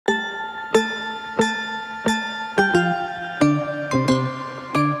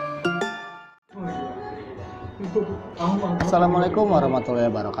Assalamualaikum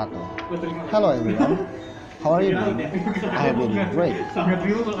warahmatullahi wabarakatuh. Hello everyone, how are you doing? I have been great.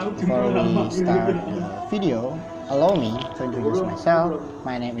 Before we start the video, allow me to introduce myself.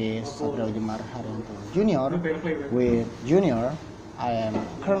 My name is Satrio Jembar Haryanto Junior. With Junior, I am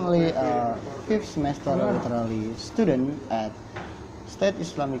currently a 5th semester literary student at State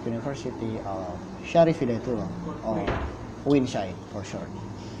Islamic University of Syarif Hidayatullah, or WINSHY for short.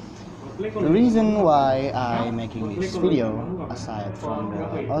 The reason why I'm making this video, aside from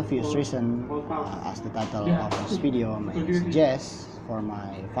the obvious reason, as the title of this video may suggest, for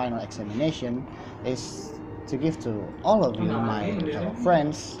my final examination, is to give to all of you, my fellow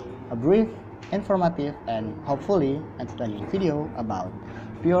friends, a brief, informative, and hopefully entertaining video about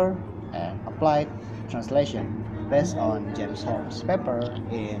pure and applied translation based on James Holmes' paper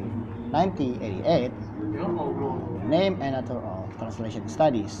in 1988, Name and Author of Translation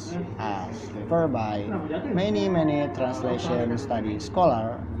Studies, as referred by many translation studies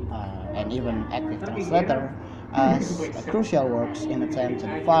scholar and even active translator as a crucial works in attempt to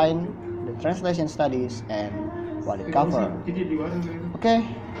define the translation studies and what it covers. Okay,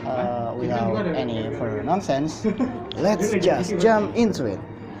 without any further nonsense, let's just jump into it.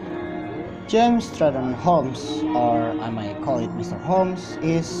 James Stratton Holmes, or I might call it Mr. Holmes,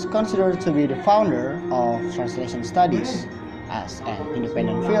 is considered to be the founder of translation studies as an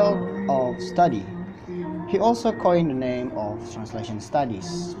independent field of study. He also coined the name of translation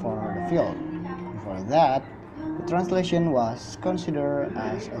studies for the field. Before that, the translation was considered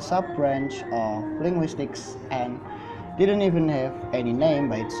as a sub-branch of linguistics and didn't even have any name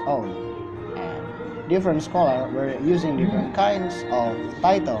by its own. And different scholars were using different kinds of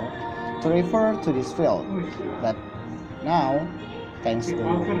title to refer to this field, but now, thanks to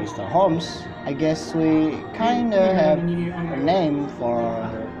Mr. Holmes, I guess we kinda have a name for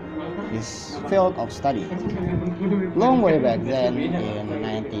this field of study. Long way back then, in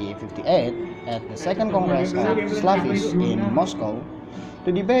 1958, at the Second Congress of Slavists in Moscow,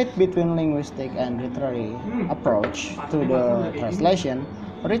 the debate between linguistic and literary approach to the translation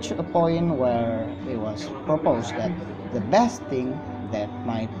reached a point where it was proposed that the best thing that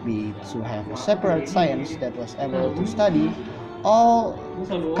might be to have a separate science that was able to study all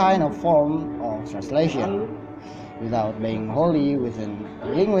kind of form of translation without being wholly within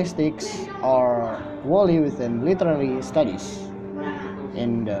linguistics or wholly within literary studies.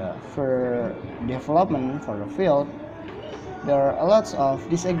 In the further development for the field, there are lots of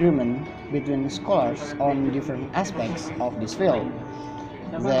disagreement between scholars on different aspects of this field.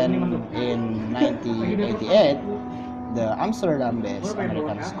 Then in 1988, the Amsterdam-based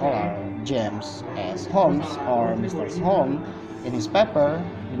American scholar James S. Holmes, or Mr. Holmes, in his paper,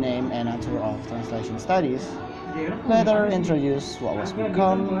 The Name and Author of Translation Studies, later introduced what was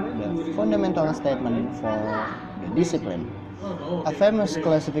become the fundamental statement for the discipline. A famous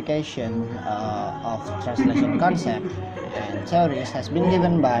classification of translation concept and theories has been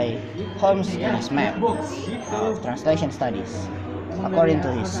given by Holmes in his map of translation studies. According to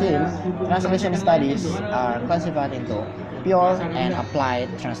his theme, translation studies are classified into pure and applied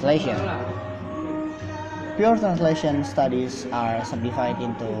translation. Pure translation studies are subdivided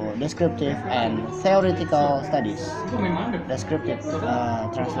into descriptive and theoretical studies. Descriptive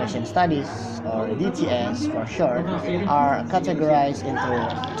translation studies, or DTS for short, are categorized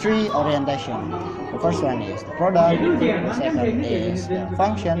into 3 orientations. The first one is the product, the second is the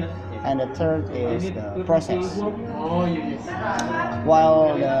function, and the third is the process.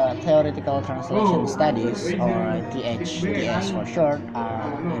 While the theoretical translation studies, or THTS for short,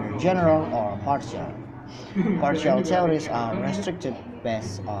 are either general or partial. Partial theories are restricted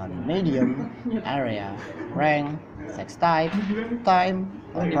based on medium, area, rank, text type, time,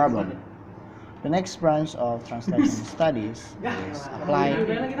 or problem. The next branch of translation studies is applied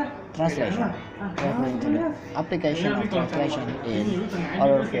translation, referring to the application of translation in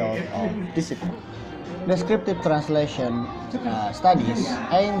other fields of discipline. Descriptive translation studies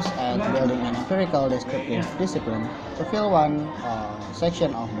aims at building an empirical descriptive discipline to fill one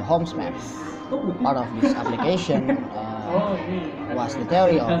section of the Holmes map. Part of this application was the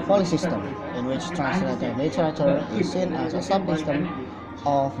theory of polysystem, in which translated literature is seen as a subsystem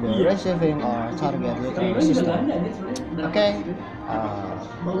of the receiving or target literary system. Okay,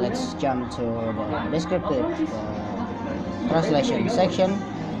 let's jump to the descriptive translation section.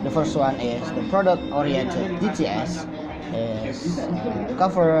 The first one is the product-oriented DTS. Is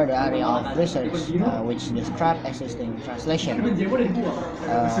cover the area of research which describe existing translation.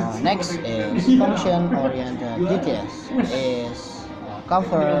 Next is function-oriented DTS. Is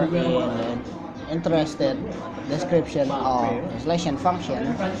cover in interested description of translation function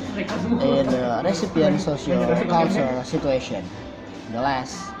in the recipient socio-cultural situation. The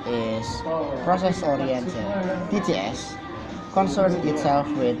last is process-oriented TTS, concern itself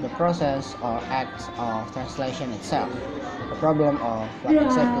with the process or acts of translation itself, the problem of what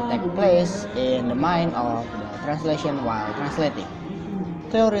exactly takes place in the mind of the translation while translating.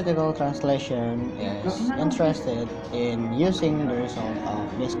 Theoretical translation is interested in using the result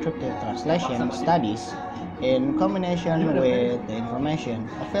of descriptive translation studies in combination with the information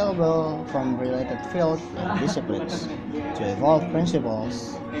available from related fields and disciplines to evolve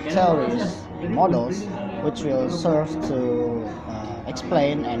principles, theories, and models which will serve to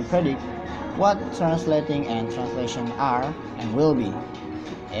explain and predict what translating and translation are and will be.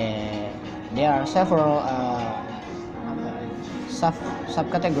 There are several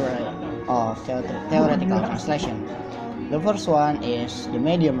subcategory of theoretical translation. The first one is the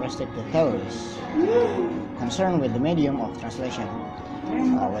medium-restricted theories, concerned with the medium of translation,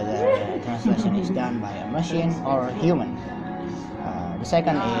 whether translation is done by a machine or a human. The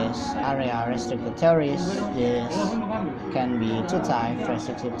second is area-restricted theories. This can be two types,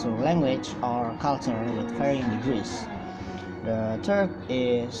 restricted to language or culture with varying degrees. The third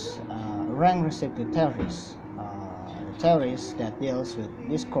is rank-restricted theories. Theories that deals with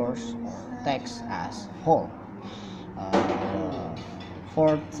discourse or text as whole. The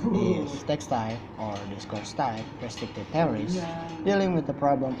fourth is text type or discourse type restricted theories, dealing with the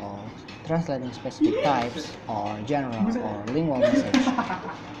problem of translating specific types or general or lingual message.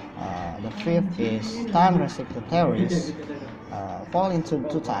 The fifth is time restricted theories, fall into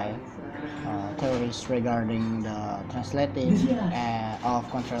two types. Theories regarding the translating of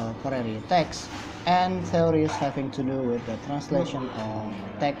contemporary text and theories having to do with the translation of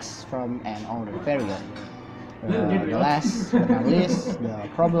text from an older period. The last but not least, the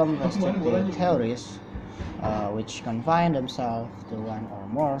problem-restricted theories, which confine themselves to one or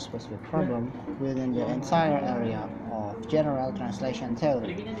more specific problem within the entire area of general translation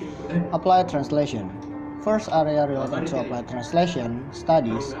theory. Applied translation. First area related to applied translation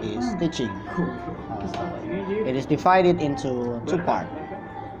studies is teaching. It is divided into two parts.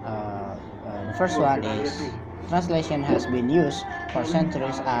 The first one is translation has been used for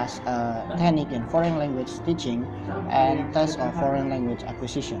centuries as a technique in foreign language teaching and test of foreign language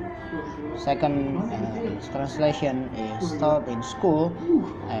acquisition. Second is translation is taught in school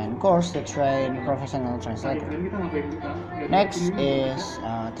and course to train professional translators. Next is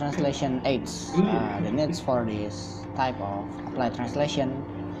translation aids. The needs for this type of applied translation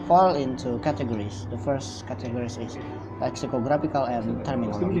fall into categories. The first category is lexicographical and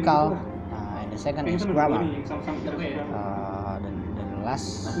terminological, and the second is grammar. The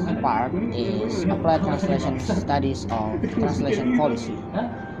last part is applied translation studies of translation policy.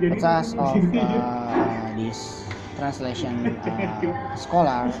 The task of this translation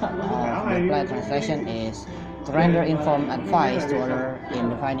scholar of the applied translation is to render informed advice to others in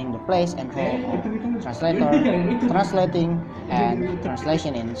defining the place and role of translator, translating, and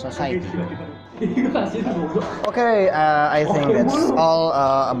translation in society. Okay, I think that's all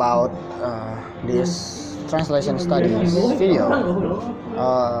about this translation studies video.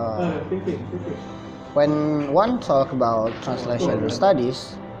 When one talk about translation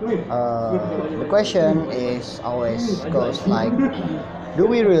studies, the question is always goes like, do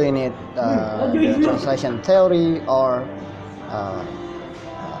we really need the translation theory, or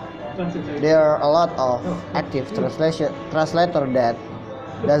there are a lot of active translator that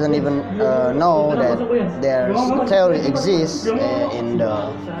doesn't even know that there's theory exists in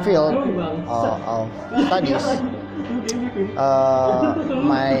the field of studies.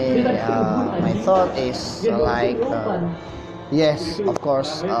 My thought is like, yes, of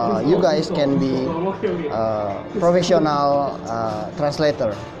course, you guys can be professional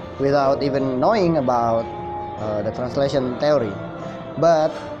translator without even knowing about the translation theory.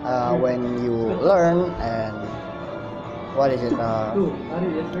 But when you learn and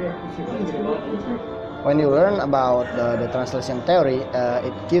when you learn about the translation theory,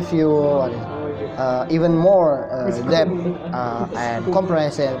 it gives you even more depth and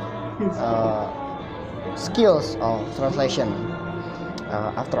comprehensive skills of translation.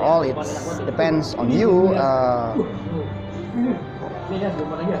 After all, it depends on you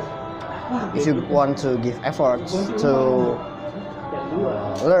if you want to give efforts to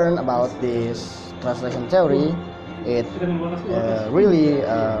learn about this translation theory. It really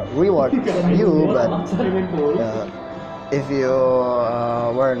rewards you, but if you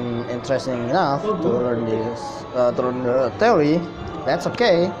weren't interested enough to learn the theory, that's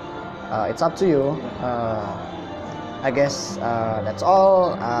okay. It's up to you. I guess that's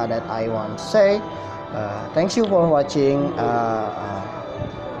all that I want to say. Thank you for watching.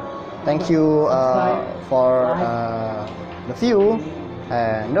 Thank you for the view,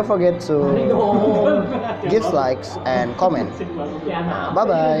 and don't forget to give likes and comment. Bye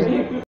bye.